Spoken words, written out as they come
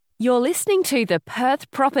You're listening to the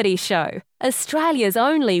Perth Property Show, Australia's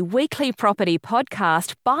only weekly property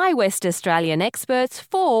podcast by West Australian experts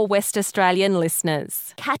for West Australian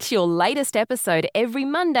listeners. Catch your latest episode every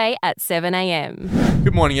Monday at 7 a.m.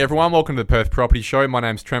 Good morning, everyone. Welcome to the Perth Property Show. My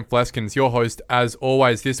name's Trent, your host, as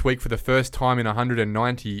always. This week, for the first time in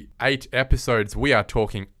 198 episodes, we are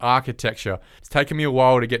talking architecture. It's taken me a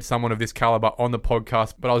while to get someone of this caliber on the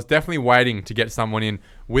podcast, but I was definitely waiting to get someone in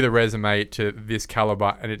with a resume to this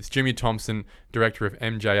caliber, and it's Jimmy Thompson, director of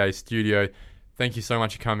MJA Studio. Thank you so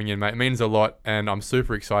much for coming in, mate. It means a lot, and I'm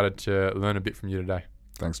super excited to learn a bit from you today.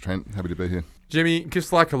 Thanks, Trent. Happy to be here. Jimmy,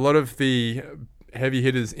 just like a lot of the heavy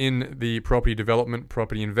hitters in the property development,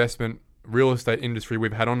 property investment, real estate industry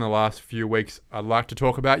we've had on the last few weeks, I'd like to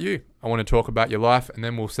talk about you. I want to talk about your life, and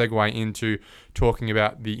then we'll segue into talking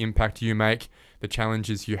about the impact you make, the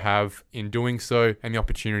challenges you have in doing so, and the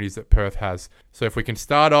opportunities that Perth has. So if we can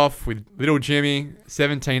start off with little Jimmy,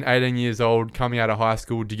 17, 18 years old, coming out of high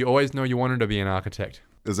school, did you always know you wanted to be an architect?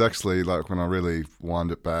 It was actually, like, when I really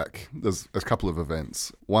wind it back, there's a couple of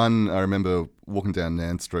events. One, I remember walking down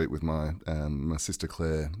Nan Street with my sister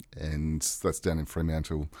Claire, and that's down in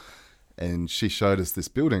Fremantle, and she showed us this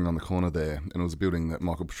building on the corner there, and it was a building that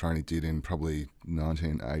Michael Petroni did in probably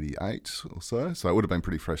 1988 or so. So it would have been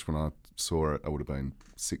pretty fresh when I saw it. I would have been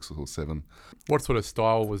 6 or 7. What sort of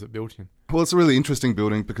style was it built in? Well, it's a really interesting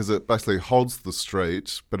building because it basically holds the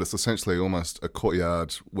street, but it's essentially almost a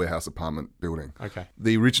courtyard warehouse apartment building. Okay.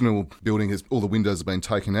 The original building is all the windows have been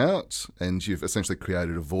taken out, and you've essentially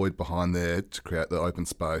created a void behind there to create the open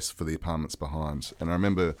space for the apartments behind. And I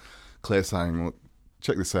remember Claire saying, well,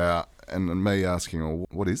 check this out, and me asking, well,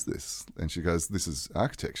 what is this? And she goes, this is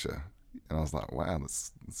architecture. And I was like, wow,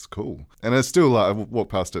 that's cool. And it's still like, I walk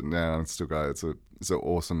past it now and still go, it's an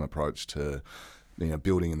awesome approach to,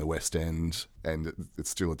 building in the West End, and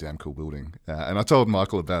it's still a damn cool building. And I told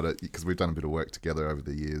Michael about it because we've done a bit of work together over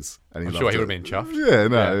the years. And I'm sure he would have been chuffed. Yeah,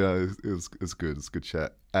 it was good. It was a good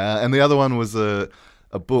chat. And the other one was a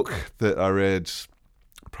book that I read,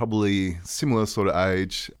 probably similar sort of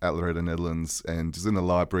age, out there in the Netherlands, and it was in the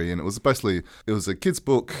library, and it was a kid's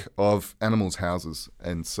book of animals' houses,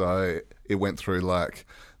 and so it went through like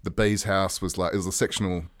the bee's house was like, it was a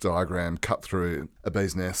sectional diagram cut through a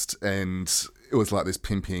bee's nest, and it was like this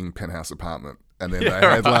pimping penthouse apartment, and then they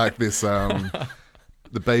had like this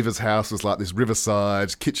the beaver's house was like this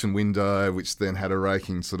riverside kitchen window, which then had a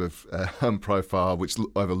raking sort of profile which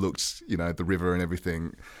overlooked the river and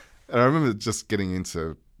everything. And I remember just getting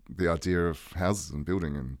into the idea of houses and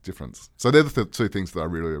building and difference. So they're the two things that I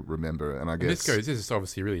really remember. And I guess this is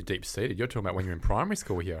obviously really deep-seated. You're talking about when you're in primary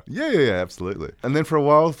school here. Yeah, absolutely. And then for a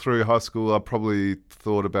while through high school, I probably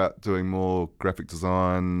thought about doing more graphic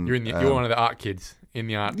design. You're one of the art kids in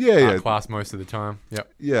the art class most of the time.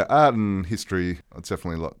 Yep. Yeah, art and history. It's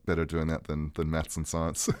definitely a lot better doing that than maths and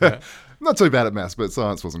science. Yeah. Not too bad at maths, but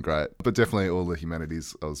science wasn't great. But definitely all the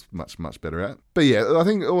humanities I was much, much better at. But yeah, I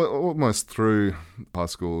think almost through high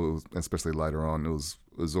school, especially later on, it was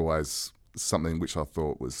always something which I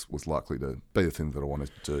thought was likely to be the thing that I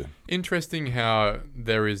wanted to do. Interesting how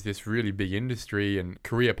there is this really big industry and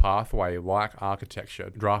career pathway like architecture,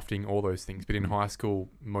 drafting, all those things. But in high school,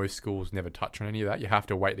 most schools never touch on any of that. You have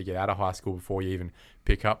to wait to get out of high school before you even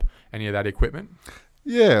pick up any of that equipment.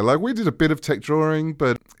 Yeah, like we did a bit of tech drawing,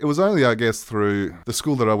 but it was only, I guess, through the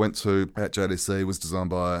school that I went to at JDC was designed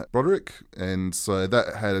by Broderick, and so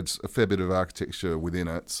that had a fair bit of architecture within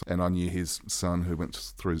it, and I knew his son who went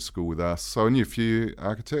through school with us, so I knew a few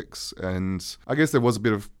architects, and I guess there was a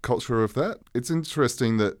bit of culture of that. It's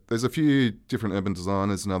interesting that there's a few different urban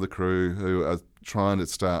designers and other crew who are trying to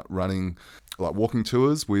start running like walking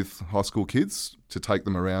tours with high school kids to take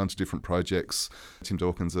them around to different projects. Tim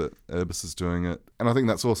Dawkins at Urbis is doing it. And I think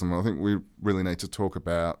that's awesome. I think we really need to talk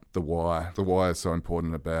about the why. The why is so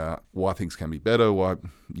important, about why things can be better, why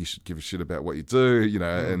you should give a shit about what you do,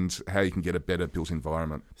 and how you can get a better built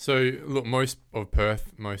environment. So look, most of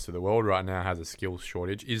Perth, most of the world right now has a skills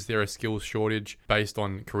shortage. Is there a skills shortage based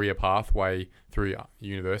on career pathway through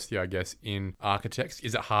university, I guess, in architects?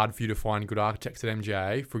 Is it hard for you to find good architects at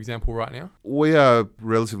MJA, for example, right now? We are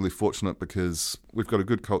relatively fortunate because we've got a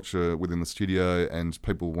good culture within the studio and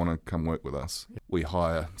people want to come work with us. We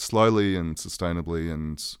hire slowly and sustainably,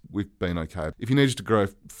 and we've been okay. If you needed to grow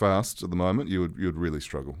fast at the moment, you would really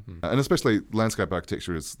struggle. And especially landscape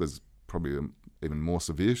architecture, there's probably an even more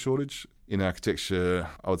severe shortage. In architecture,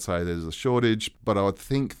 I would say there's a shortage, but I would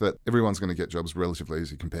think that everyone's going to get jobs relatively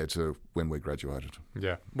easy compared to when we graduated.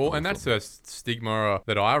 Yeah. Well, and that's a stigma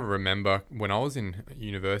that I remember when I was in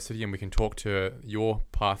university, and we can talk to your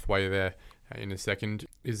pathway there in a second,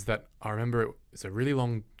 is that I remember it's a really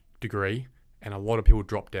long degree and a lot of people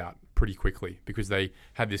dropped out pretty quickly because they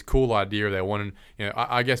had this cool idea they wanted,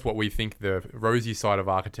 I guess what we think the rosy side of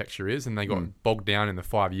architecture is, and they got bogged down in the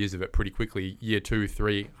 5 years of it pretty quickly. Year 2,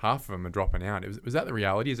 3, half of them are dropping out. Was that the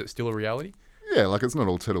reality? Is it still a reality? Yeah, like it's not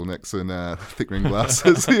all turtlenecks and thick ring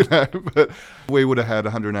glasses, but we would have had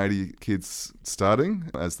 180 kids starting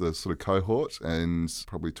as the sort of cohort and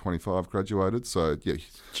probably 25 graduated. So, yeah,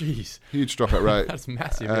 jeez, huge dropout rate. That's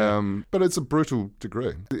massive. But it's a brutal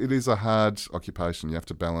degree. It is a hard occupation. You have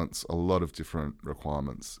to balance a lot of different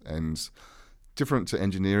requirements, and different to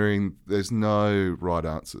engineering, there's no right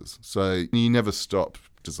answers. So you never stop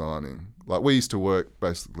designing. Like we used to work,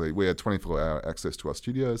 basically, we had 24-hour access to our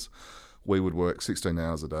studios. We would work 16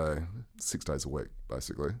 hours a day, 6 days a week,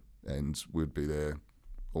 basically, and we'd be there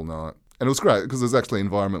all night. And it was great because there's actually an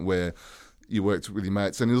environment where you worked with your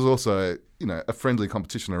mates, and there was also, a friendly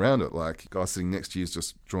competition around it. Like, guy sitting next to you is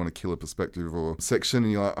just drawing a killer perspective or section,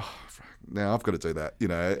 and you're like, oh, now I've got to do that,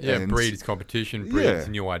 Yeah, and breeds competition, breeds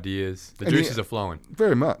new ideas. The juices are flowing.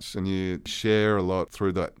 Very much, and you share a lot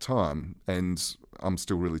through that time, and I'm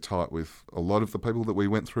still really tight with a lot of the people that we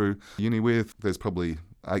went through uni with. There's probably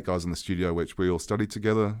 8 guys in the studio which we all studied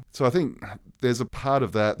together. So I think there's a part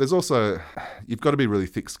of that. There's also, you've got to be really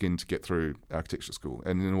thick-skinned to get through architecture school,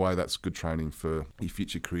 and in a way that's good training for your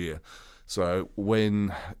future career. So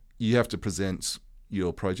when you have to present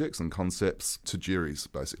your projects and concepts to juries,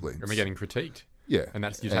 basically. And we're getting critiqued. Yeah. And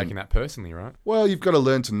you're taking that personally, right? Well, you've got to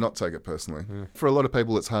learn to not take it personally. Yeah. For a lot of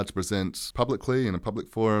people, it's hard to present publicly in a public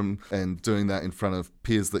forum, and doing that in front of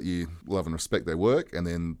peers that you love and respect their work, and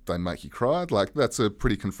then they make you cry. Like, that's a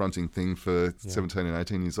pretty confronting thing for 17 and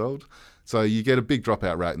 18 years old. So you get a big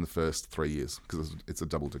dropout rate in the first 3 years because it's a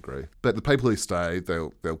double degree. But the people who stay,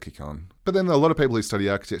 they'll kick on. But then a lot of people who study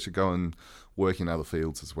architecture go and work in other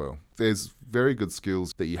fields as well. There's very good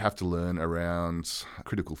skills that you have to learn around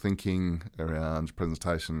critical thinking, around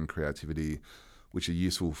presentation, creativity, which are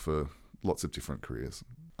useful for lots of different careers.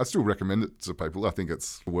 I still recommend it to people. I think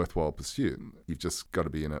it's a worthwhile pursuit. You've just got to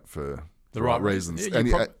be in it for the right reasons.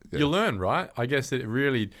 Yeah, you learn, right? I guess it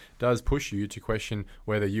really does push you to question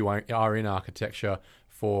whether you are in architecture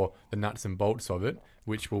for the nuts and bolts of it,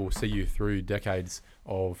 which will see you through decades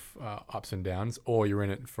of ups and downs, or you're in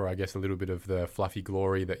it for, I guess, a little bit of the fluffy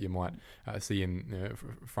glory that you might see in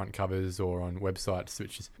front covers or on websites,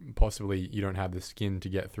 which is possibly you don't have the skin to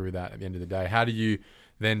get through that at the end of the day. How do you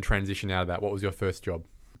then transition out of that? What was your first job?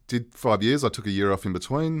 Did 5 years. I took a year off in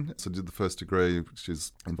between. So I did the first degree, which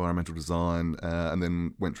is environmental design, and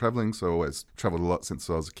then went travelling. So I always travelled a lot since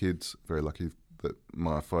I was a kid. Very lucky that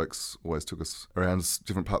my folks always took us around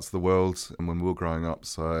different parts of the world and when we were growing up.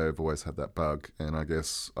 So I've always had that bug. And I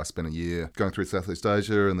guess I spent a year going through Southeast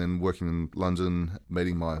Asia and then working in London,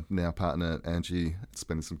 meeting my now partner, Angie,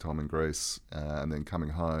 spending some time in Greece, and then coming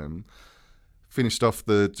home. Finished off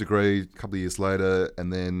the degree a couple of years later,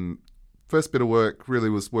 and then first bit of work really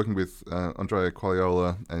was working with Andrea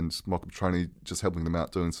Quagliola and Michael Petroni, just helping them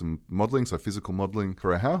out doing some modelling, so physical modelling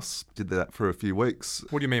for a house. Did that for a few weeks.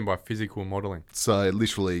 What do you mean by physical modelling? So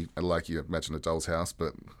literally, like you imagine a doll's house,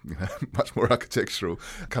 but much more architectural,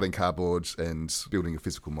 cutting cardboard and building a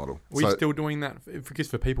physical model. Are you still doing that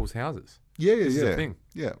for people's houses? Yeah. This is the thing.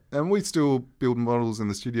 Yeah, and we still build models in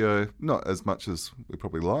the studio, not as much as we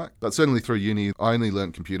probably like, but certainly through uni, I only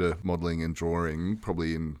learnt computer modelling and drawing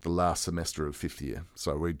probably in the last semester of fifth year.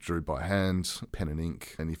 So we drew by hand, pen and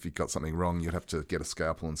ink, and if you got something wrong, you'd have to get a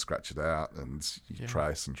scalpel and scratch it out, and you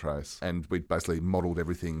trace. And we basically modelled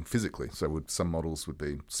everything physically. So some models would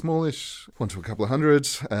be smallish, 1 to a couple of hundred.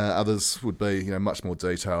 Others would be much more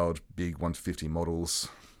detailed, big 1 to 50 models.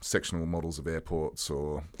 Sectional models of airports,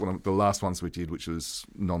 or one of the last ones we did, which was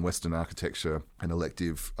non-Western architecture, an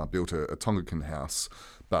elective. I built a Tongakan house,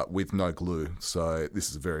 but with no glue. So this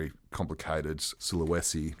is a very complicated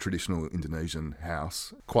Sulawesi traditional Indonesian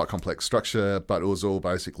house. Quite complex structure, but it was all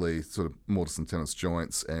basically sort of mortise and tenon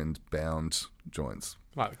joints and bound joints.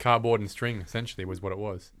 Like cardboard and string, essentially, was what it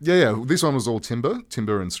was. Yeah. This one was all timber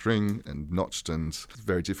and string and notched, and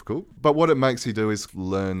very difficult. But what it makes you do is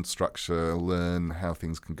learn structure, learn how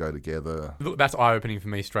things can go together. Look, that's eye-opening for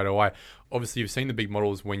me straight away. Obviously, you've seen the big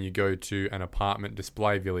models when you go to an apartment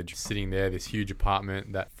display village. Sitting there, this huge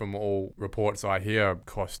apartment that, from all reports I hear,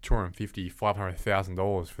 costs $250,000,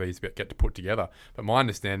 $500,000 for these to get to put together. But my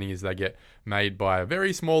understanding is they get made by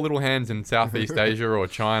very small little hands in Southeast Asia or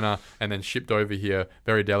China and then shipped over here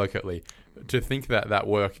very delicately. to think that that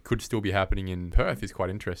work could still be happening in Perth is quite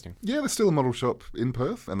interesting. Yeah, there's still a model shop in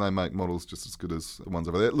Perth, and they make models just as good as the ones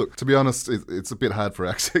over there. Look, to be honest, it's a bit hard for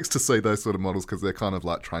architects to see those sort of models because they're kind of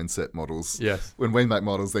like train set models. Yes. When we make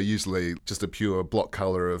models, they're usually just a pure block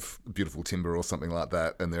colour of beautiful timber or something like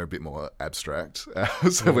that, and they're a bit more abstract.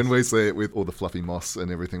 So when we see it with all the fluffy moss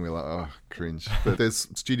and everything, we're like, oh, cringe. But there's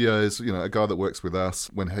studios, a guy that works with us,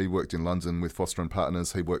 when he worked in London with Foster and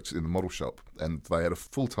Partners, he worked in the model shop, and they had a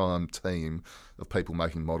full-time team of people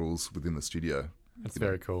making models within the studio. That's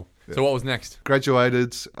very cool. Yeah. So what was next?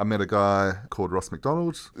 Graduated, I met a guy called Ross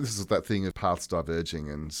McDonald. This is that thing of paths diverging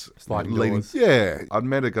and Sliding leading. doors. Yeah. I'd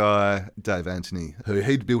met a guy, Dave Anthony,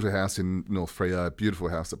 he'd built a house in North Freo, beautiful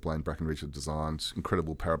house that Blaine Brackenridge had designed,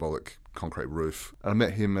 incredible parabolic concrete roof. And I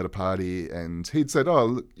met him at a party, and he'd said, oh,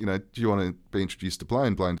 look, do you want to be introduced to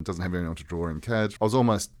Blaine? Blaine doesn't have anyone to draw in CAD. I was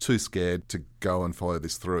almost too scared to go and follow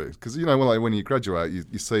this through. Because, when you graduate,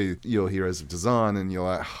 you see your heroes of design, and you're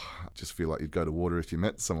like, just feel like you'd go to water if you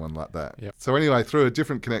met someone like that. Yep. So anyway, through a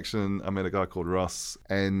different connection, I met a guy called Ross,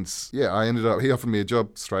 and he offered me a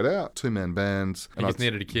job straight out, 2-man band. He just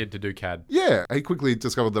needed a kid to do CAD. Yeah, he quickly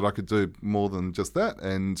discovered that I could do more than just that,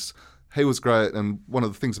 and he was great. And one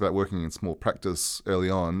of the things about working in small practice early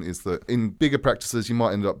on is that in bigger practices, you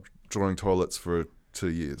might end up drawing toilets for 2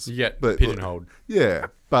 years. You get pigeonholed. Yeah,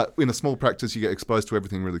 but in a small practice, you get exposed to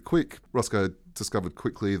everything really quick. Roscoe discovered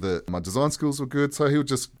quickly that my design skills were good, so he would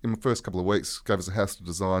just, in the first couple of weeks, gave us a house to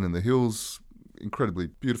design in the hills. Incredibly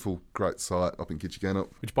beautiful, great site up in Gidgegannup.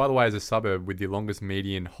 Which, by the way, is a suburb with the longest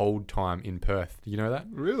median hold time in Perth. Do you know that?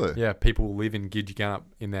 Really? Yeah, people live in Gidgegannup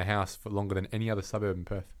in their house for longer than any other suburb in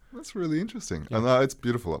Perth. That's really interesting. Yeah. And it's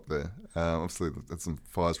beautiful up there. Obviously, there's some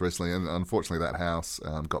fires recently, and unfortunately that house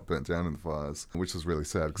got burnt down in the fires, which was really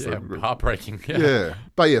sad. Yeah, heartbreaking. Yeah.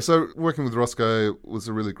 But so working with Roscoe was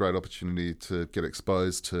a really great opportunity to get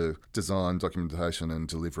exposed to design, documentation and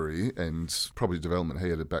delivery, and property development. He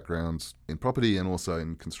had a background in property and also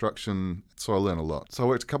in construction, so I learned a lot. So I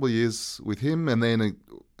worked a couple of years with him, and then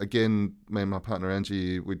again, me and my partner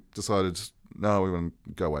Angie, we decided, no, we want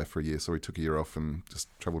to go away for a year. So we took a year off and just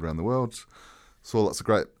travelled around the world. Saw lots of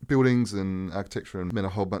great buildings and architecture, and met a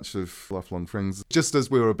whole bunch of lifelong friends. Just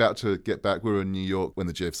as we were about to get back, we were in New York when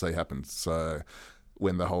the GFC happened. So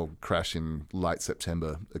when the whole crash in late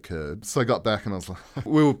September occurred. So I got back and I was like,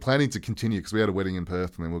 we were planning to continue because we had a wedding in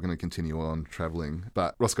Perth and then we were going to continue on travelling.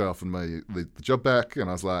 But Roscoe offered me the job back and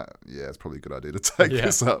I was like, yeah, it's probably a good idea to take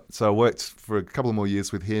this up. So I worked for a couple of more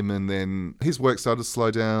years with him, and then his work started to slow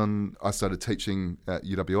down. I started teaching at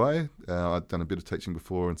UWA. I'd done a bit of teaching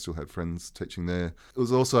before and still had friends teaching there. It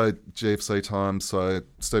was also GFC time, so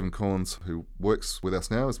Stephen Corns, who works with us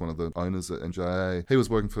now, is one of the owners at MJA. He was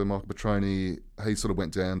working for Michael Petroni. He sort of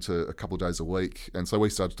went down to a couple of days a week, and so we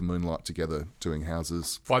started to moonlight together doing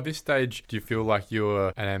houses. By this stage, do you feel like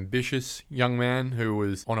you're an ambitious young man who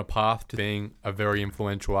was on a path to being a very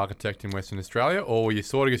influential architect in Western Australia, or were you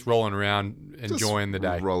sort of just rolling around, enjoying the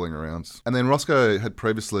day? Rolling around. And then Roscoe had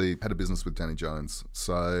previously had a business with Danny Jones,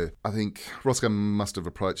 so I think Roscoe must have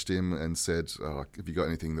approached him and said, have you got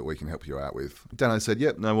anything that we can help you out with? Dano said,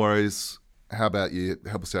 yep, no worries. How about you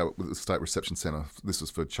help us out with the State Reception Centre? This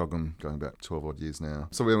was for Choggum, going back 12 odd years now.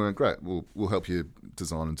 So we went, great, we'll help you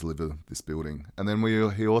design and deliver this building. And then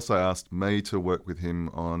he also asked me to work with him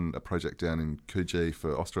on a project down in Coogee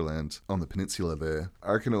for Australand on the peninsula there.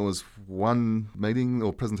 I reckon it was one meeting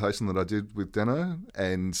or presentation that I did with Dano,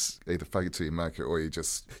 and either fake it till you make it, or you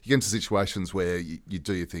get into situations where you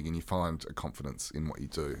do your thing and you find a confidence in what you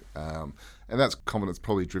do. And that's confidence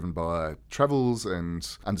probably driven by travels and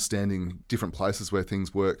understanding different places where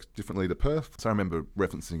things work differently to Perth. So I remember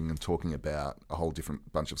referencing and talking about a whole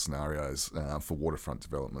different bunch of scenarios for waterfront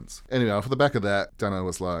developments. Anyway, off the back of that, Dano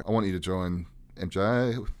was like, I want you to join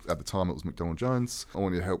MJA. At the time, it was McDonald Jones. I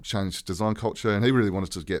want you to help change design culture. And he really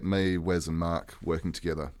wanted to get me, Wes and Mark working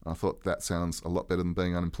together. I thought that sounds a lot better than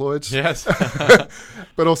being unemployed. Yes.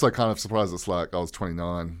 But also kind of surprised. It's like I was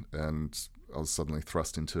 29 and I was suddenly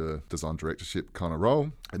thrust into a design directorship kind of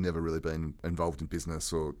role. I'd never really been involved in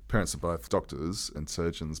business, or parents are both doctors and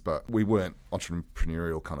surgeons, but we weren't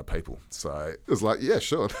entrepreneurial kind of people. So it was like, yeah,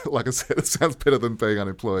 sure. Like I said, it sounds better than being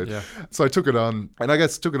unemployed. Yeah. So I took it on, and I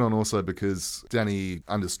guess took it on also because Danny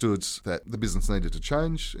understood that the business needed to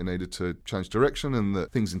change. It needed to change direction, and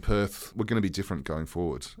that things in Perth were going to be different going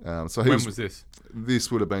forward. When was this?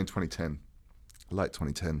 This would have been 2010. Late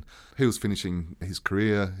 2010. He was finishing his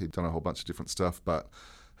career. He'd done a whole bunch of different stuff, but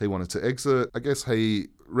he wanted to exit. I guess he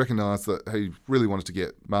recognised that he really wanted to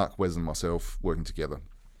get Mark, Wes and myself working together.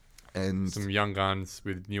 And some young guns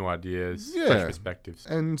with new ideas, Yeah. fresh perspectives.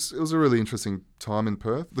 And it was a really interesting time in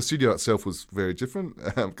Perth. The studio itself was very different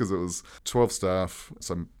because it was 12 staff,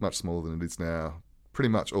 so much smaller than it is now. Pretty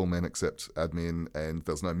much all men except admin, and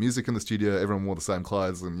there was no music in the studio. Everyone wore the same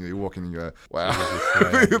clothes, and you walk in and you go, wow,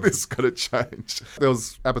 this has got to change. There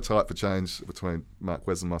was appetite for change between Mark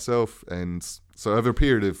Wes and myself, and so over a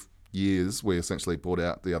period of years, we essentially bought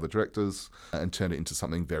out the other directors and turned it into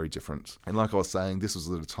something very different. And like I was saying, this was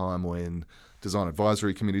at a time when design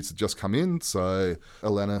advisory committees had just come in. So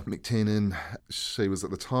Alana McTiernan, she was at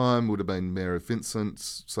the time, would have been Mayor of Vincent,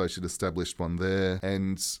 so she'd established one there.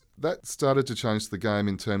 And that started to change the game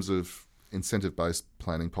in terms of incentive-based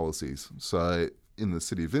planning policies. So in the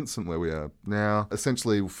city of Vincent, where we are now,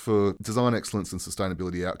 essentially for design excellence and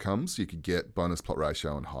sustainability outcomes, you could get bonus plot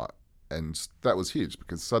ratio and height. And that was huge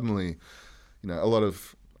because suddenly, a lot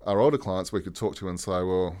of our older clients we could talk to and say,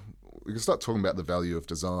 well, we could start talking about the value of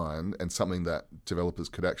design and something that developers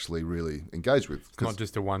could actually really engage with. It's not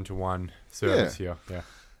just a one-to-one service here. Yeah.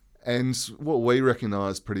 And what we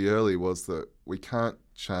recognised pretty early was that we can't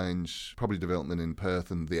change property development in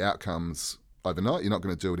Perth and the outcomes overnight. You're not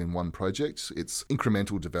going to do it in one project. It's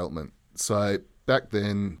incremental development. So back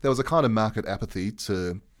then, there was a kind of market apathy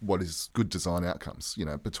to what is good design outcomes.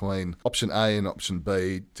 Between option A and option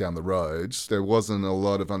B down the road, there wasn't a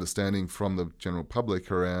lot of understanding from the general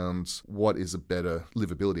public around what is a better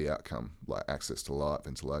livability outcome, like access to light,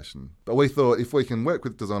 ventilation. But we thought if we can work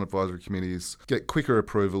with design advisory committees, get quicker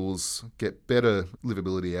approvals, get better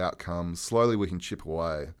livability outcomes, slowly we can chip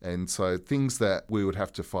away. And so things that we would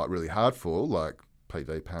have to fight really hard for, like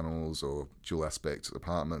PV panels or dual aspect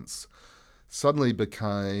apartments, suddenly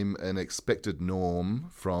became an expected norm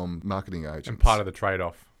from marketing agents. And part of the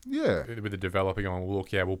trade-off. Yeah. With the developer going, well,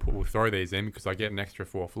 look, we'll throw these in because I get an extra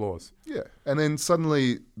 4 floors. Yeah. And then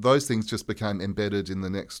suddenly those things just became embedded in the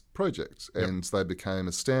next project and they became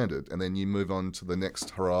a standard. And then you move on to the next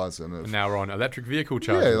horizon. And now we're on electric vehicle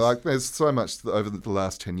chargers. Yeah, there's so much over the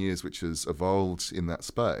last 10 years which has evolved in that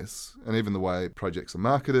space. And even the way projects are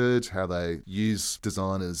marketed, how they use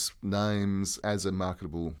designers' names as a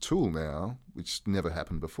marketable tool now, which never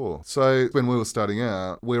happened before. So when we were starting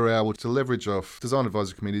out, we were able to leverage off design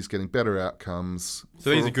advisory committees getting better outcomes. So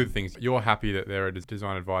these are good things. You're happy that there are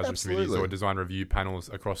design advisory Absolutely. committees or design review panels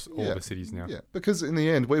across all the cities now? Yeah, because in the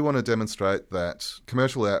end, we want to demonstrate that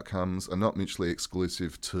commercial outcomes are not mutually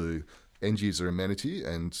exclusive to end user amenity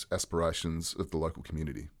and aspirations of the local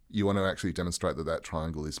community. You want to actually demonstrate that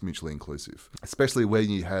triangle is mutually inclusive. Especially when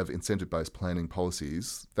you have incentive-based planning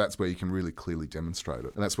policies, that's where you can really clearly demonstrate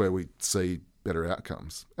it. And that's where we see better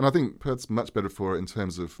outcomes. And I think Perth's much better for it in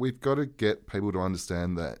terms of we've got to get people to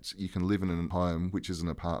understand that you can live in a home, which is an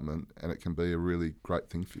apartment, and it can be a really great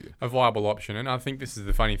thing for you. A viable option. And I think this is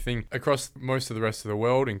the funny thing. Across most of the rest of the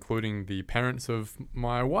world, including the parents of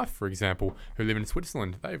my wife, for example, who live in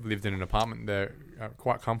Switzerland, they've lived in an apartment. They're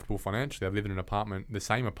quite comfortable financially. They've lived in an apartment, the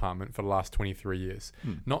same apartment, for the last 23 years.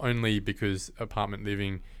 Not only because apartment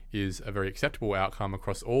living is a very acceptable outcome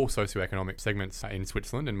across all socioeconomic segments in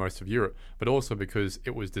Switzerland and most of Europe, but also because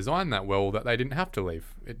it was designed that well that they didn't have to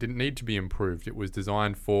leave. It didn't need to be improved. It was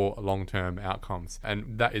designed for long-term outcomes.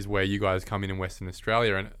 And that is where you guys come in Western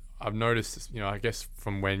Australia. And I've noticed, I guess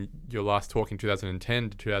from when you're last talking 2010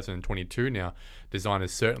 to 2022 now, design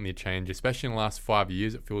has certainly changed, especially in the last 5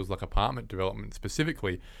 years. It feels like apartment development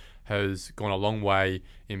specifically has gone a long way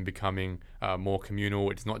in becoming more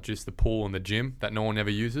communal. It's not just the pool and the gym that no one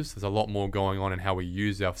ever uses. There's a lot more going on in how we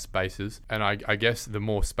use our spaces. And I guess the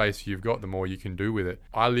more space you've got, the more you can do with it.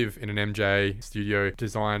 I live in an MJA studio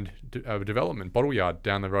designed development, bottle yard,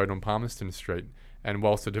 down the road on Palmerston Street. And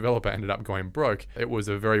whilst the developer ended up going broke, it was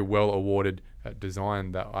a very well-awarded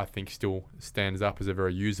design that I think still stands up as a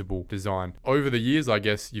very usable design. Over the years, I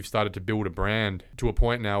guess, you've started to build a brand to a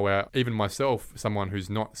point now where even myself, someone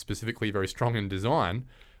who's not specifically very strong in design,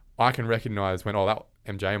 I can recognize when, that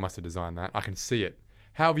MJA must have designed that. I can see it.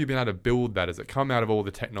 How have you been able to build that? Has it come out of all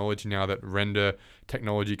the technology now that render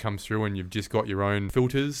technology comes through and you've just got your own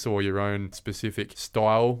filters or your own specific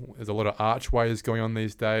style? There's a lot of archways going on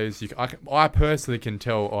these days. I personally can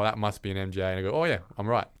tell, that must be an MJA. And I go, oh yeah, I'm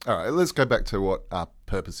right. All right, let's go back to what our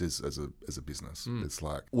purpose is as a business. It's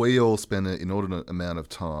like we all spend an inordinate amount of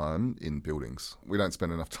time in buildings. We don't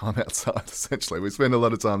spend enough time outside, essentially. We spend a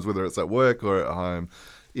lot of times, whether it's at work or at home,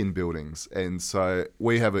 in buildings. And so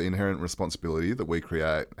we have an inherent responsibility that we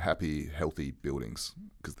create happy, healthy buildings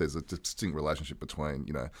because there's a distinct relationship between,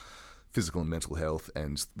 physical and mental health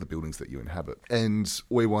and the buildings that you inhabit. And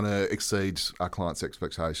we want to exceed our clients'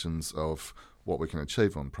 expectations of what we can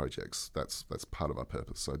achieve on projects. That's part of our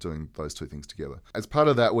purpose. So doing those two things together. As part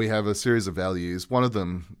of that, we have a series of values. One of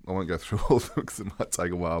them, I won't go through all of them because it might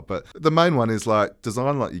take a while, but the main one is like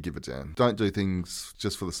design like you give a damn. Don't do things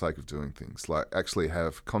just for the sake of doing things. Like actually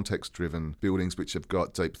have context-driven buildings which have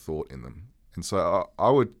got deep thought in them. And so I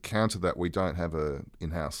would counter that we don't have a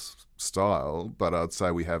in-house style, but I'd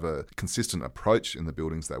say we have a consistent approach in the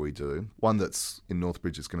buildings that we do. One that's in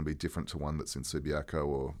Northbridge is going to be different to one that's in Subiaco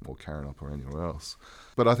or Karrinyup or anywhere else.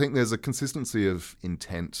 But I think there's a consistency of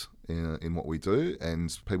intent in what we do,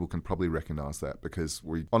 and people can probably recognise that because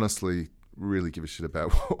we honestly really give a shit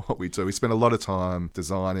about what we do. We spend a lot of time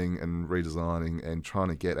designing and redesigning and trying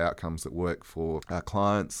to get outcomes that work for our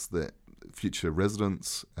clients, that future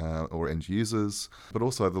residents or end users, but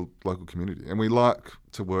also the local community. And we like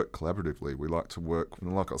to work collaboratively. We like to work,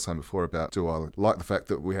 and like I was saying before about, do I like the fact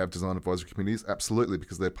that we have design advisory committees? Absolutely,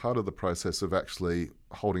 because they're part of the process of actually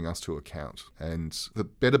holding us to account. And the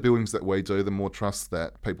better buildings that we do, the more trust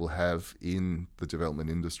that people have in the development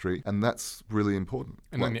industry. And that's really important.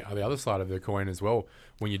 And then the other side of the coin as well,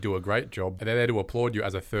 when you do a great job, they're there to applaud you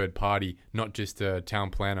as a third party, not just a town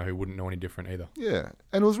planner who wouldn't know any different either. Yeah.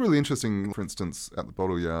 And it was really interesting, for instance, at the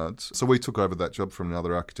Bottle Yard. So we took over that job from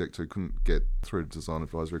another architect who couldn't get through to design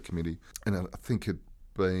advisory committee. And I think it'd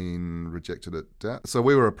been rejected at DAP. So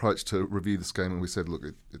we were approached to review the scheme and we said, look,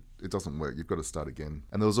 it doesn't work. You've got to start again.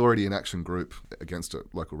 And there was already an action group against it,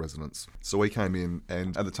 local residents. So we came in,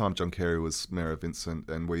 and at the time John Carey was Mayor of Vincent,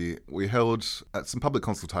 and we held some public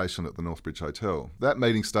consultation at the Northbridge Hotel. That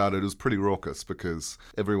meeting started, it was pretty raucous because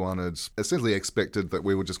everyone had essentially expected that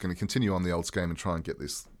we were just going to continue on the old scheme and try and get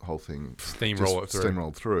this whole thing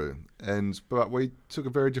steamrolled through. But we took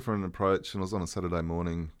a very different approach, and it was on a Saturday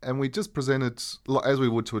morning, and we just presented, as we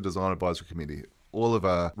would to a design advisory committee, all of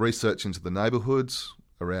our research into the neighbourhood,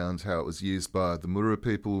 around how it was used by the Murra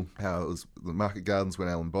people, how it was the market gardens when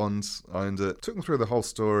Alan Bonds owned it. Took them through the whole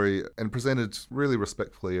story and presented really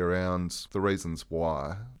respectfully around the reasons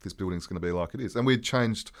why this building's going to be like it is. And we'd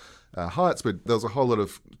changed heights, but there was a whole lot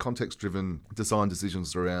of context-driven design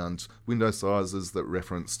decisions around window sizes that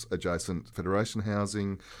referenced adjacent Federation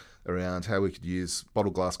housing, around how we could use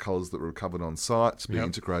bottle glass colours that were covered on site to be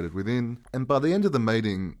integrated within. And by the end of the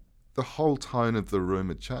meeting, the whole tone of the room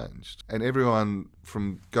had changed. And everyone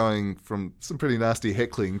from going from some pretty nasty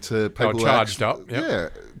heckling to people charged up.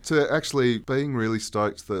 To actually being really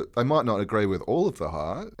stoked that they might not agree with all of the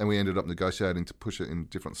height, and we ended up negotiating to push it in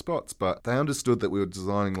different spots, but they understood that we were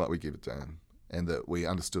designing like we give a damn and that we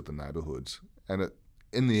understood the neighbourhood. And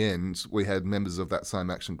in the end, we had members of that same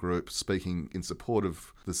action group speaking in support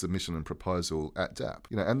of the submission and proposal at DAP.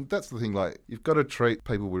 And that's the thing, like, you've got to treat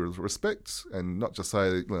people with respect and not just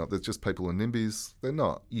say, well, they're just people in NIMBYs. They're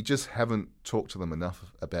not. You just haven't talked to them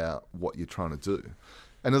enough about what you're trying to do.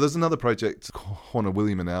 And there's another project, Horner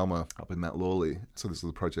William and Alma, up in Mount Lawley. So this is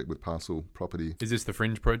a project with Parcel Property. Is this the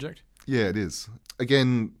Fringe project? Yeah, it is.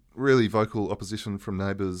 Again, really vocal opposition from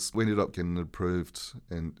neighbours. We ended up getting it approved,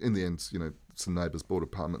 and in the end, some neighbours bought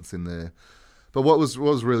apartments in there. But what was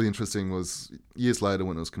really interesting was years later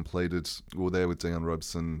when it was completed, we were there with Dion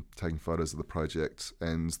Robson taking photos of the project,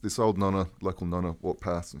 and this old local nonna, walked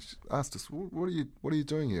past and she asked us, "What are you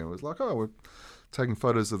doing here?" I was like, "Oh, we're taking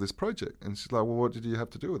photos of this project." And she's like, "Well, what did you have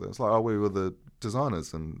to do with it?" It's like, "Oh, we were the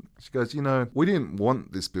designers." And she goes, "We didn't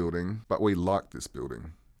want this building, but we liked this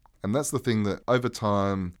building." And that's the thing that over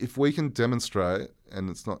time, if we can demonstrate,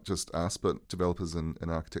 and it's not just us, but developers and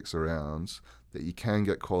architects around, that you can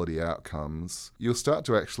get quality outcomes, you'll start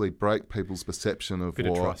to actually break people's perception of Bit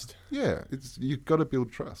of trust. Yeah, you've got to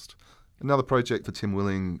build trust. Another project for Tim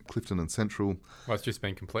Willing, Clifton and Central. Well, it's just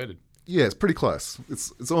been completed. Yeah, it's pretty close.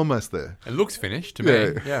 It's almost there. It looks finished to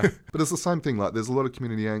me. Yeah. But it's the same thing. Like, there's a lot of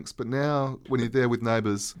community angst, but now when you're there with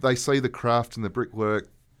neighbours, they see the craft and the brickwork.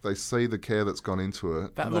 They see the care that's gone into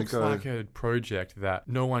it. That looks like a project that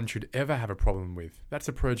no one should ever have a problem with. That's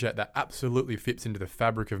a project that absolutely fits into the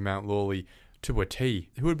fabric of Mount Lawley to a T.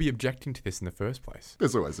 Who would be objecting to this in the first place?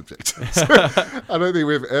 There's always objectors. I don't think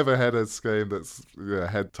we've ever had a scheme that's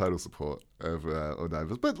had total support of our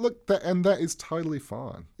neighbours. But look, that is totally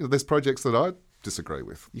fine. There's projects that I disagree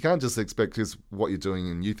with. You can't just expect because what you're doing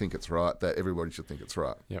and you think it's right, that everybody should think it's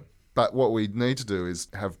right. Yep. But what we need to do is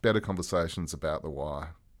have better conversations about the why,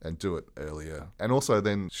 and do it earlier. And also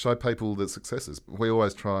then show people the successes. We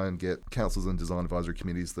always try and get councils and design advisory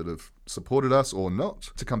committees that have supported us or not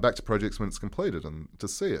to come back to projects when it's completed and to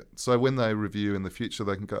see it. So when they review in the future,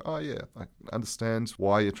 they can go, "Oh yeah, I understand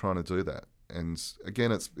why you're trying to do that." And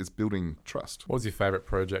again, it's building trust. What was your favourite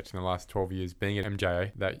project in the last 12 years being at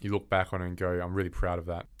MJA that you look back on and go, I'm really proud of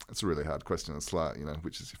that? It's a really hard question. It's like,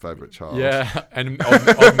 which is your favourite child? Yeah, and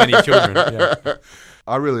of many children. Yeah.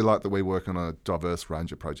 I really like that we work on a diverse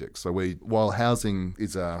range of projects. So while housing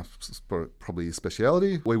is our probably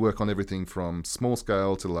speciality, we work on everything from small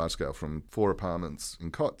scale to large scale, from 4 apartments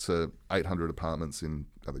in Cot to 800 apartments in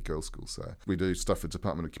other girls' schools. So we do stuff for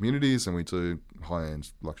Department of Communities and we do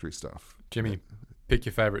high-end luxury stuff. Jimmy, pick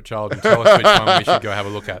your favourite child and tell us which one we should go have a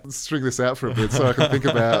look at. Let's string this out for a bit so I can think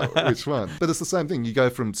about which one. But it's the same thing. You go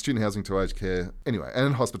from student housing to aged care, anyway,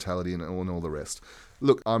 and hospitality and all the rest.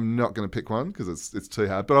 Look, I'm not going to pick one because it's too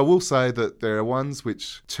hard, but I will say that there are ones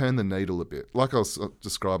which turn the needle a bit. Like I was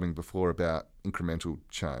describing before about incremental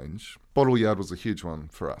change, Bottle Yard was a huge one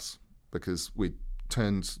for us because we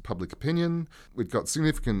turned public opinion, we'd got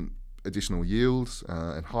significant additional yield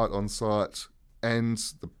and height on site, and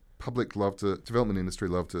the public loved it, development industry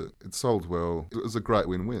loved it, it sold well, it was a great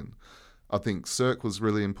win-win. I think Cirque was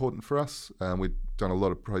really important for us. We'd done a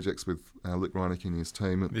lot of projects with Lick Reinicke and his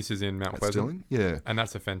team. This is in Mount Pleasant. Yeah. And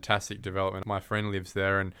that's a fantastic development. My friend lives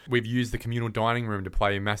there and we've used the communal dining room to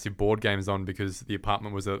play massive board games on because the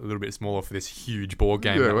apartment was a little bit smaller for this huge board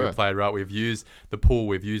game that we played, right? We've used the pool,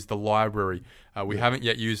 we've used the library. We haven't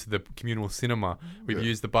yet used the communal cinema. We've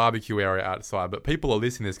used the barbecue area outside. But people are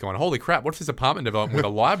listening to this going, holy crap, what's this apartment development with a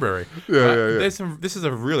library? This is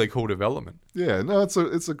a really cool development. Yeah, no, it's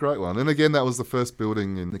a great one. And again, that was the first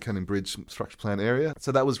building in the Canning Bridge structure plan area.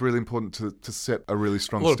 So that was really important to set a really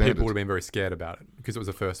strong standard. A lot of people would have been very scared about it because it was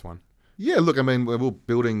the first one. Yeah, look, I mean, we're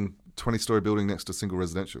building 20-storey building next to single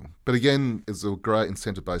residential. But again, it's a great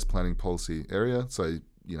incentive-based planning policy area. So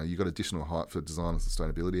you've got additional height for design and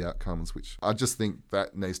sustainability outcomes, which I just think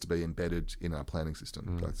that needs to be embedded in our planning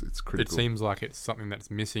system. It's critical. It seems like it's something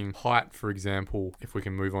that's missing. Height, for example, if we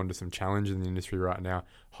can move on to some challenges in the industry right now,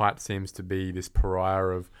 height seems to be this pariah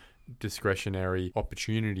of discretionary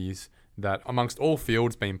opportunities that amongst all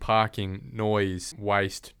fields being parking, noise,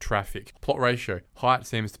 waste, traffic, plot ratio, height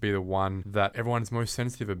seems to be the one that everyone's most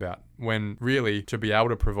sensitive about, when really to be able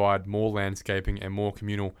to provide more landscaping and more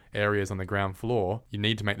communal areas on the ground floor, you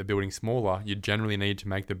need to make the building smaller. You generally need to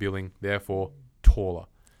make the building, therefore, taller.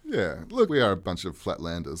 Yeah, look, we are a bunch of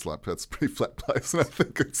flatlanders. Like, that's a pretty flat place, and I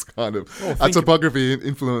think it's kind of our topography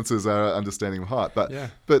influences our understanding of height. But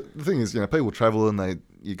the thing is, people travel and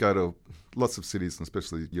you go to lots of cities, and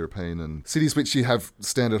especially European and cities which you have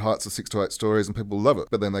standard heights of 6 to 8 stories, and people love it.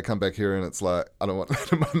 But then they come back here and it's like, I don't want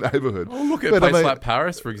that in my neighbourhood. Oh, look at a place like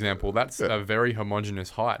Paris, for example. That's a very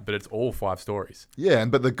homogenous height, but it's all 5 stories. Yeah,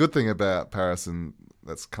 but the good thing about Paris, and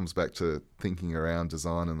that comes back to thinking around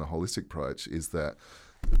design and the holistic approach, is that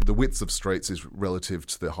the widths of streets is relative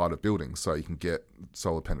to the height of buildings, so you can get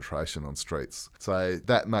solar penetration on streets. So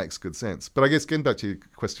that makes good sense. But I guess getting back to your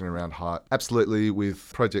question around height, absolutely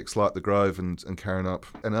with projects like the Grove and Karrinyup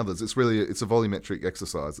and others, it's a volumetric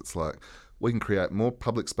exercise. It's like we can create more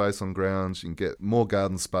public space on grounds, you can get more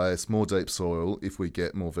garden space, more deep soil if we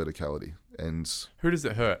get more verticality. And who does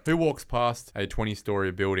it hurt? Who walks past a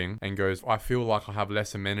 20-storey building and goes, I feel like I have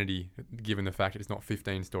less amenity given the fact it's not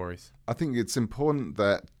 15 stories? I think it's important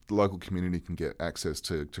that the local community can get access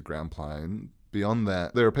to ground plane. Beyond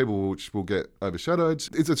that, there are people which will get overshadowed.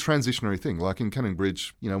 It's a transitionary thing. Like in Canning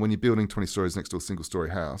Bridge, when you're building 20 stories next to a single-storey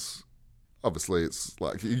house, obviously it's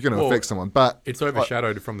like you're going to affect someone, but it's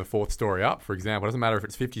overshadowed from the 4th story up, for example. It doesn't matter if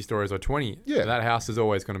it's 50 stories or 20. Yeah. That house is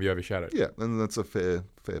always going to be overshadowed. Yeah, and that's a fair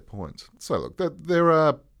point. So look, there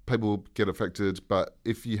are people get affected, but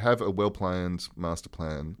if you have a well-planned master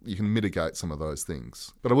plan, you can mitigate some of those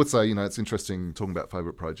things. But I would say, it's interesting talking about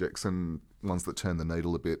favourite projects and ones that turn the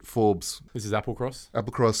needle a bit. Forbes. This is Applecross?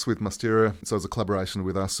 Applecross with Mastera. So it was a collaboration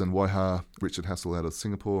with us and Woiha, Richard Hassel out of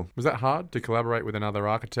Singapore. Was that hard to collaborate with another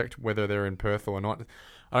architect, whether they're in Perth or not?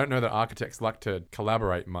 I don't know that architects like to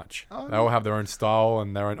collaborate much. They all have their own style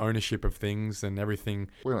and their own ownership of things and everything.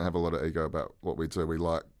 We don't have a lot of ego about what we do. We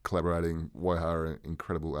like collaborating. Woiha are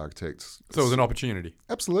incredible architects. So it was an opportunity.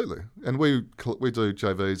 Absolutely. And we do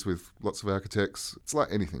JVs with lots of architects. It's like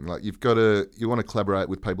anything. Like you want to collaborate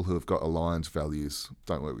with people who have got aligned values.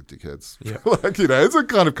 Don't work with dickheads. Yeah. It's a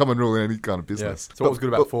kind of common rule in any kind of business. Yes. So what was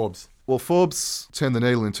good about Forbes? Well, Forbes turned the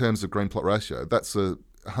needle in terms of green plot ratio. That's a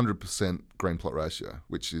 100% green plot ratio,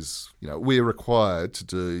 which is, we are required to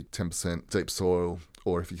do 10% deep soil,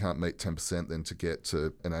 or if you can't meet 10%, then to get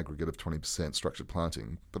to an aggregate of 20% structured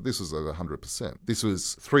planting. But this was at 100%. This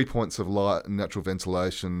was 3 points of light and natural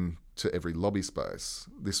ventilation, to every lobby space.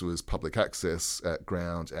 This was public access at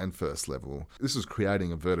ground and first level. This was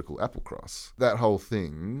creating a vertical apple cross. That whole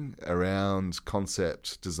thing around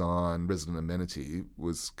concept, design, resident amenity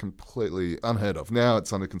was completely unheard of. Now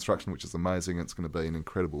it's under construction, which is amazing. It's going to be an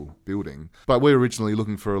incredible building. But we were originally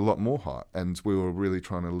looking for a lot more height, and we were really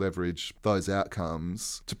trying to leverage those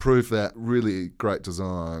outcomes to prove that really great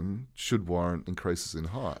design should warrant increases in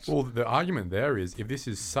height. Well, the argument there is if this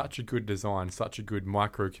is such a good design, such a good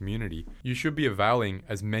micro community, you should be availing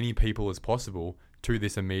as many people as possible to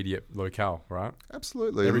this immediate locale, right?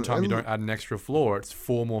 Absolutely. Every time you don't add an extra floor, it's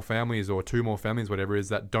 4 more families or 2 more families, whatever it is,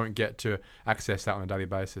 that don't get to access that on a daily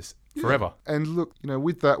basis forever. And look,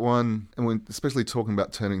 with that one, and when especially talking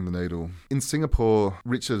about turning the needle, in Singapore,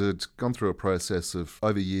 Richard had gone through a process of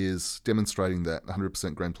over years demonstrating that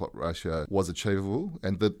 100% green plot ratio was achievable.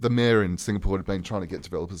 And the mayor in Singapore had been trying to get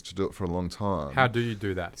developers to do it for a long time. How do you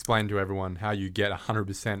do that? Explain to everyone how you get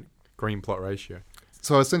 100% green plot ratio.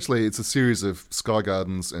 So essentially, it's a series of sky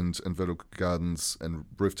gardens and vertical gardens and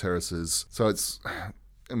roof terraces. So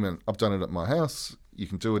I've done it at my house. You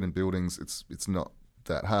can do it in buildings. It's not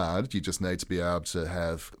that hard. You just need to be able to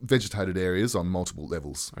have vegetated areas on multiple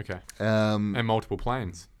levels. Okay. And multiple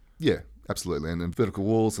planes. Yeah, absolutely. And vertical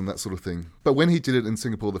walls and that sort of thing. But when he did it in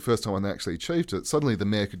Singapore the first time when they actually achieved it, suddenly the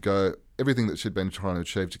mayor could go, everything that she'd been trying to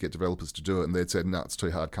achieve to get developers to do it, and they'd said, no, it's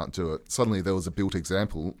too hard, can't do it. Suddenly there was a built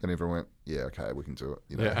example, and everyone went, yeah, okay, we can do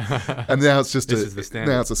it. Yeah. And now it's just this is the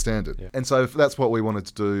standard. Now it's a standard. Yeah. And so that's what we wanted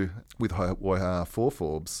to do with Waiha for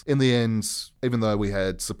Forbes. In the end, even though we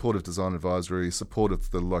had support of design advisory, support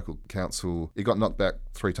of the local council, it got knocked back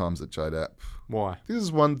 3 times at JDAP. Why? This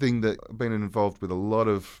is one thing that I've been involved with a lot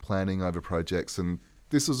of planning over projects, and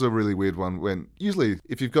this is a really weird one when usually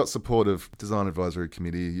if you've got support of Design Advisory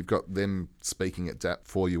Committee, you've got them speaking at DAP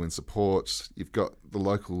for you in support, you've got the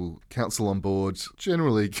local council on board,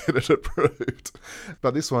 generally get it approved.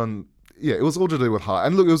 But this one, yeah, it was all to do with height.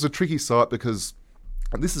 And look, it was a tricky site because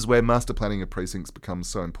this is where master planning of precincts becomes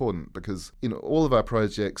so important, because in all of our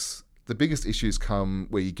projects, the biggest issues come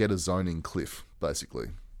where you get a zoning cliff, basically.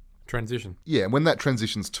 Transition. Yeah, when that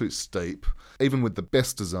transition's too steep, even with the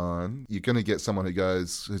best design, you're going to get someone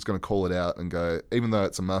who's going to call it out and go, even though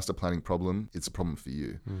it's a master planning problem, it's a problem for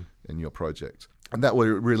you and your project. And that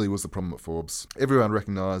really was the problem at Forbes. Everyone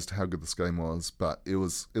recognised how good the scheme was, but it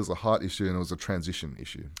was a height issue and it was a transition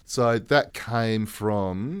issue. So that came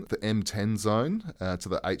from the M10 zone to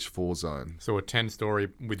the H4 zone. So a 10-storey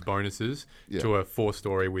with bonuses to a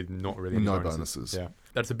 4-storey with not really any bonuses. Yeah,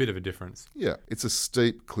 that's a bit of a difference. Yeah, it's a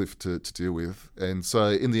steep cliff to deal with. And so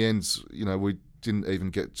in the end, we didn't even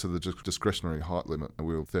get to the discretionary height limit.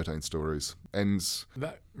 We were 13 stories. And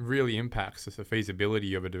that really impacts the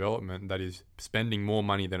feasibility of a development that is spending more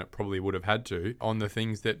money than it probably would have had to on the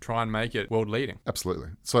things that try and make it world leading. Absolutely.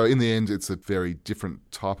 So in the end, it's a very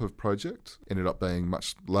different type of project. Ended up being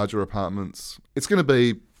much larger apartments. It's going to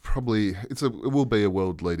be it will be a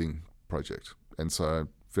world leading project. And so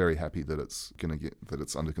very happy that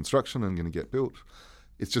it's under construction and going to get built.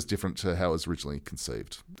 It's just different to how it was originally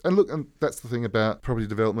conceived. And look, and that's the thing about property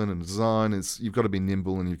development and design is you've got to be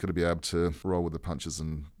nimble and you've got to be able to roll with the punches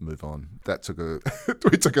and move on.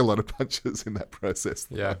 We took a lot of punches in that process.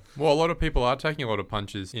 Yeah. Well, a lot of people are taking a lot of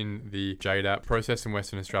punches in the JDAP process in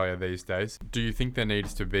Western Australia these days. Do you think there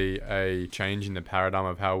needs to be a change in the paradigm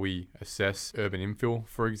of how we assess urban infill,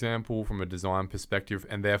 for example, from a design perspective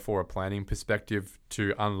and therefore a planning perspective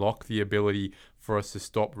to unlock the ability for us to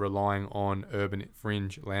stop relying on urban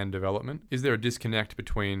fringe land development? Is there a disconnect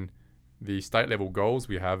between the state level goals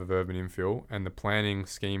we have of urban infill and the planning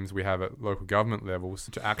schemes we have at local government levels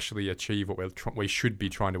to actually achieve what we should be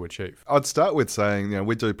trying to achieve? I'd start with saying,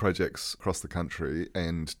 we do projects across the country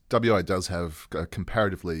and WA does have a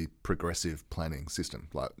comparatively progressive planning system.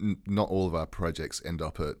 Like not all of our projects end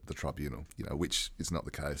up at the tribunal, which is not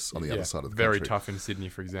the case on the other side of the country. Very tough in Sydney,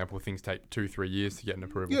 for example. Things take 2-3 years to get an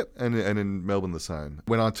approval. Yep, and in Melbourne the same.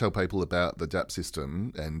 When I tell people about the DAP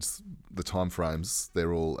system and the timeframes,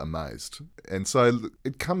 they're all amazed. And so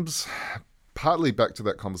it comes partly back to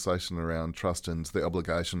that conversation around trust and the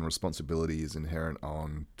obligation and responsibility is inherent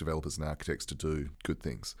on developers and architects to do good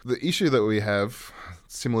things. The issue that we have,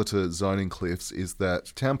 similar to zoning cliffs, is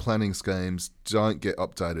that town planning schemes don't get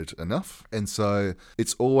updated enough. And so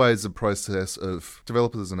it's always a process of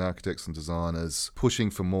developers and architects and designers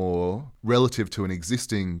pushing for more relative to an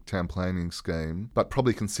existing town planning scheme, but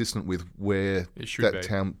probably consistent with where that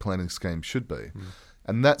town planning scheme should be.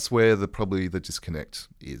 And that's where probably the disconnect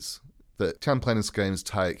is. That town planning schemes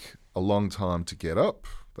take a long time to get up.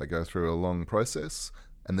 They go through a long process.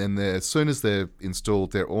 And then as soon as they're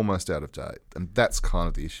installed, they're almost out of date. And that's kind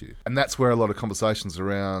of the issue. And that's where a lot of conversations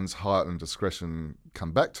around height and discretion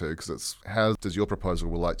come back to, because it's how does your proposal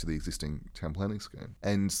relate to the existing town planning scheme?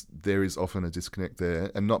 And there is often a disconnect there,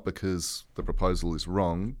 and not because the proposal is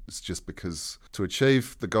wrong, it's just because to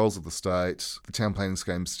achieve the goals of the state, the town planning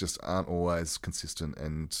schemes just aren't always consistent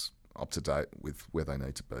and up to date with where they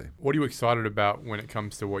need to be. What are you excited about when it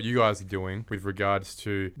comes to what you guys are doing with regards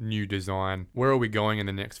to new design? Where are we going in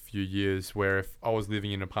the next few years? Where if I was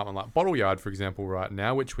living in an apartment like Bottle Yard, for example, right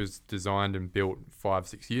now, which was designed and built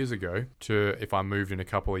 5-6 years ago, to if I moved in a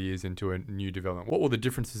couple of years into a new development, what will the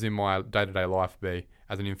differences in my day-to-day life be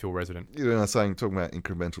as an infill resident? You know, talking about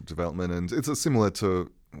incremental development, and it's similar to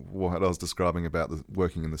what I was describing about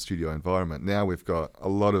working in the studio environment. Now we've got a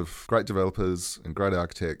lot of great developers and great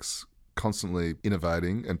architects constantly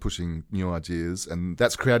innovating and pushing new ideas, and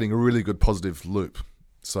that's creating a really good positive loop.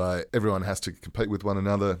 So everyone has to compete with one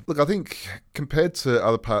another. Look, I think compared to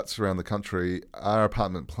other parts around the country, our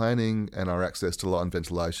apartment planning and our access to light and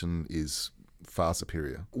ventilation is far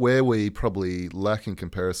superior. Where we probably lack in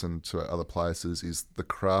comparison to other places is the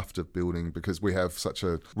craft of building, because we have such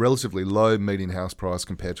a relatively low median house price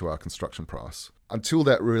compared to our construction price. Until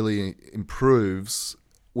that really improves,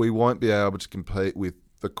 we won't be able to compete with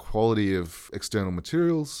the quality of external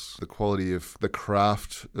materials, the quality of the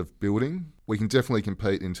craft of building. We can definitely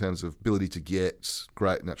compete in terms of ability to get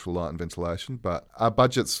great natural light and ventilation, but our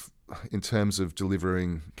budgets in terms of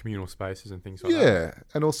delivering communal spaces and things like that. Yeah,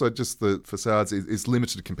 and also just the facades is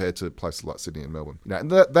limited compared to places like Sydney and Melbourne. Now, and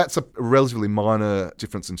that's a relatively minor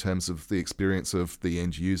difference in terms of the experience of the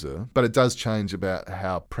end user, but it does change about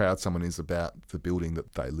how proud someone is about the building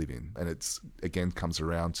that they live in. And it's, again, comes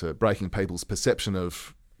around to breaking people's perception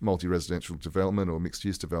of multi-residential development or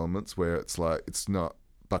mixed-use developments, where it's like, it's not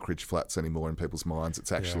Buckridge Flats anymore in people's minds.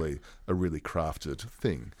 It's actually a really crafted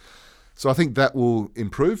thing. So I think that will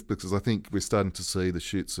improve, because I think we're starting to see the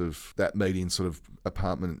shoots of that median sort of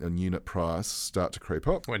apartment and unit price start to creep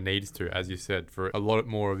up. Well, it needs to, as you said, for a lot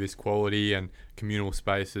more of this quality and communal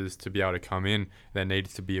spaces to be able to come in, there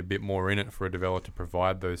needs to be a bit more in it for a developer to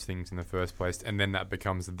provide those things in the first place, and then that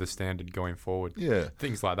becomes the standard going forward. Yeah.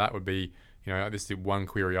 Things like that would be, you know, this is one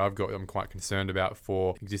query I've got I'm quite concerned about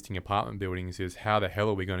for existing apartment buildings is how the hell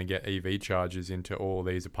are we going to get EV chargers into all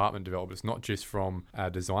these apartment developments, not just from a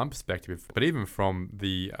design perspective, but even from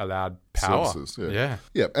the allowed power. Services, yeah.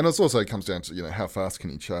 And it also comes down to, you know, how fast can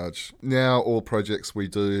you charge? Now all projects we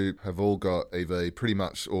do have all got EV, pretty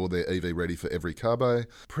much all their EV ready for every car bay.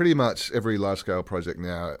 Pretty much every large-scale project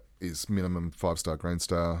now is minimum 5-star Green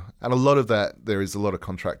Star. And a lot of that, there is a lot of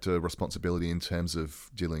contractor responsibility in terms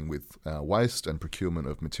of dealing with waste and procurement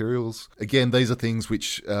of materials. Again, these are things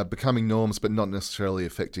which are becoming norms, but not necessarily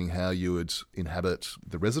affecting how you would inhabit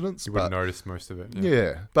the residence. You wouldn't notice most of it.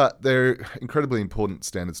 Yeah, but they're incredibly important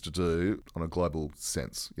standards to do on a global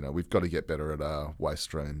sense. You know, we've got to get better at our waste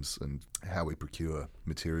streams and how we procure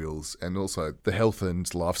materials, and also the health and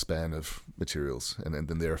lifespan of materials and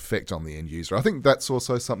then their effect on the end user. I think that's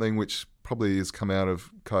also something which probably has come out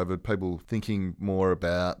of COVID, people thinking more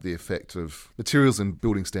about the effect of materials and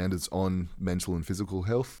building standards on mental and physical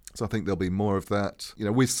health. So I think there'll be more of that. You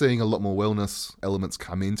know, we're seeing a lot more wellness elements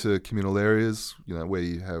come into communal areas, you know, where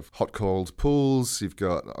you have hot, cold pools, you've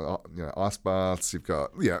got, you know, ice baths, you've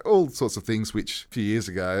got, you know, all sorts of things which a few years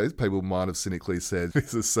ago people might have cynically said,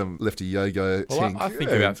 this is some lefty yo-go Well, I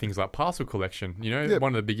think about things like parcel collection. You know,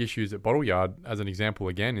 one of the big issues at Bottle Yard, as an example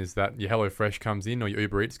again, is that your HelloFresh comes in or your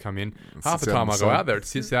Uber Eats come in. Half the time I go out there, it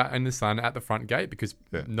sits out in the sun at the front gate because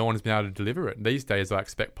no one's been able to deliver it. These days, I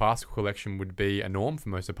expect parcel collection would be a norm for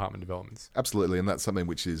most apartment developments. Absolutely, and that's something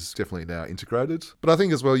which is definitely now integrated. But I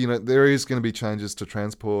think as well, you know, there is going to be changes to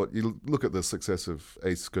transport. You look at the success of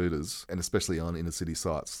e-scooters, and especially on inner city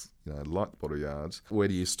sites, you know, like Bottle Yards. Where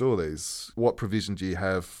do you store these? What provision do you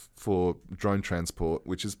have for drone transport,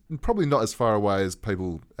 which is probably not as far away as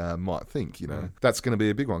people might think, you know? That's going to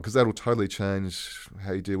be a big one, because that'll totally change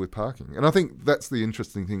how you deal with parking. And I think that's the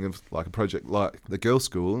interesting thing of like a project like the Girls'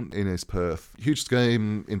 School in East Perth. Huge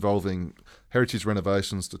scheme involving heritage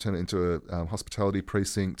renovations to turn it into a hospitality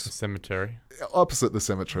precinct. A cemetery. Opposite the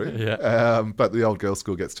cemetery. But the old Girls'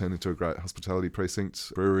 School gets turned into a great hospitality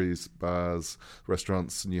precinct. Breweries, bars,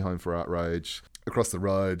 restaurants, new home for art rage. Across the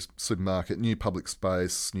road, supermarket, new public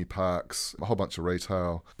space, new parks, a whole bunch of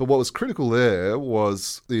retail. But what was critical there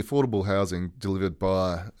was the affordable housing delivered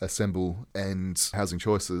by Assemble and Housing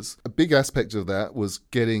Choices. A big aspect of that was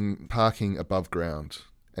getting parking above ground.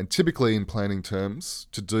 And typically in planning terms,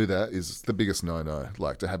 to do that is the biggest no-no,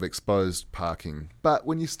 like to have exposed parking. But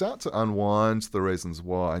when you start to unwind the reasons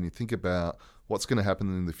why and you think about what's going to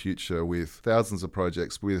happen in the future with thousands of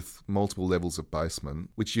projects with multiple levels of basement,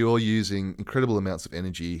 which you're using incredible amounts of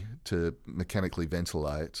energy to mechanically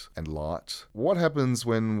ventilate and light. What happens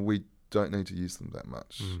when we don't need to use them that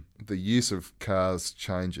much? The use of cars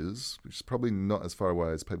changes, which is probably not as far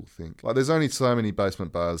away as people think. Like, there's only so many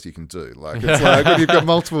basement bars you can do. Like, it's like when you've got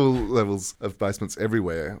multiple levels of basements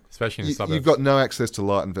everywhere, especially in the suburbs. You've got no access to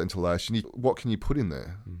light and ventilation. What can you put in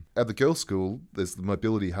there? At the girls' school, there's the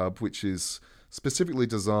mobility hub, which is specifically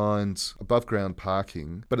designed above ground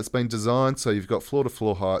parking, but it's been designed so you've got floor to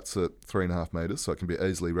floor heights at 3.5 metres, so it can be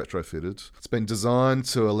easily retrofitted. It's been designed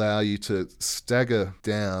to allow you to stagger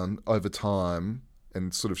down over time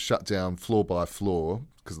and sort of shut down floor by floor,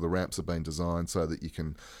 because the ramps have been designed so that you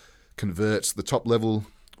can convert the top level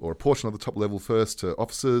or a portion of the top level first to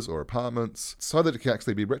offices or apartments, so that it can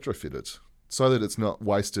actually be retrofitted, so that it's not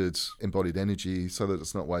wasted embodied energy, so that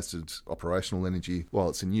it's not wasted operational energy while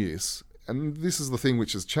it's in use. And this is the thing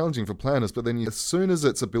which is challenging for planners, but then as soon as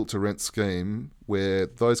it's a built-to-rent scheme where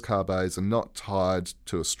those car bays are not tied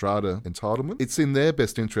to a strata entitlement, it's in their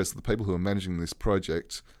best interest, the people who are managing this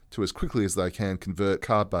project, to as quickly as they can convert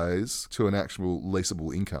car bays to an actual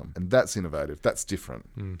leasable income. And that's innovative, that's different.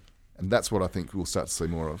 And that's what I think we'll start to see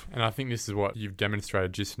more of. And I think this is what you've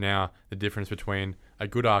demonstrated just now. The difference between a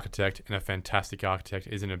good architect and a fantastic architect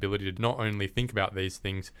is an ability to not only think about these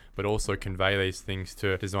things, but also convey these things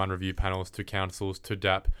to design review panels, to councils, to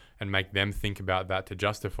DAP, and make them think about that to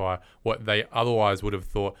justify what they otherwise would have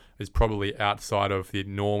thought is probably outside of the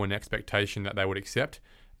norm and expectation that they would accept.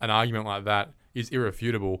 An argument like that is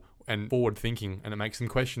irrefutable and forward-thinking, and it makes them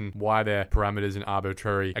question why their parameters and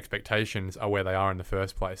arbitrary expectations are where they are in the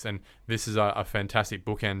first place. And this is a fantastic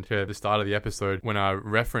bookend to the start of the episode when I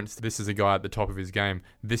referenced this is a guy at the top of his game.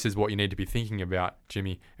 This is what you need to be thinking about,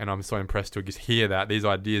 Jimmy, and I'm so impressed to just hear that. These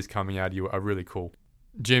ideas coming out of you are really cool.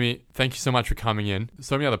 Jimmy, thank you so much for coming in.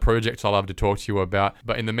 So many other projects I love to talk to you about,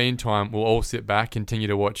 but in the meantime, we'll all sit back, continue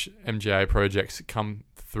to watch MJA projects come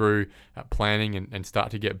through planning and start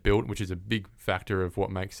to get built, which is a big factor of what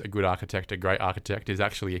makes a good architect a great architect, is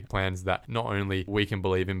actually plans that not only we can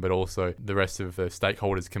believe in, but also the rest of the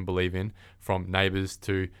stakeholders can believe in, from neighbours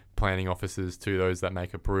to planning officers to those that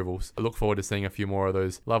make approvals. I look forward to seeing a few more of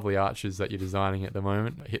those lovely arches that you're designing at the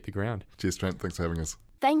moment hit the ground. Cheers, Trent. Thanks for having us.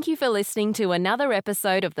 Thank you for listening to another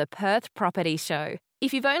episode of the Perth Property Show.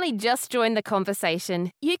 If you've only just joined the conversation,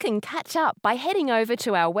 you can catch up by heading over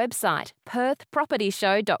to our website,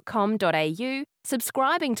 perthpropertyshow.com.au,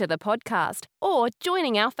 subscribing to the podcast, or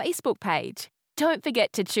joining our Facebook page. Don't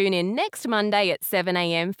forget to tune in next Monday at 7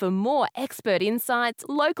 a.m. for more expert insights,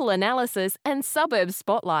 local analysis, and suburb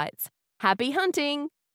spotlights. Happy hunting!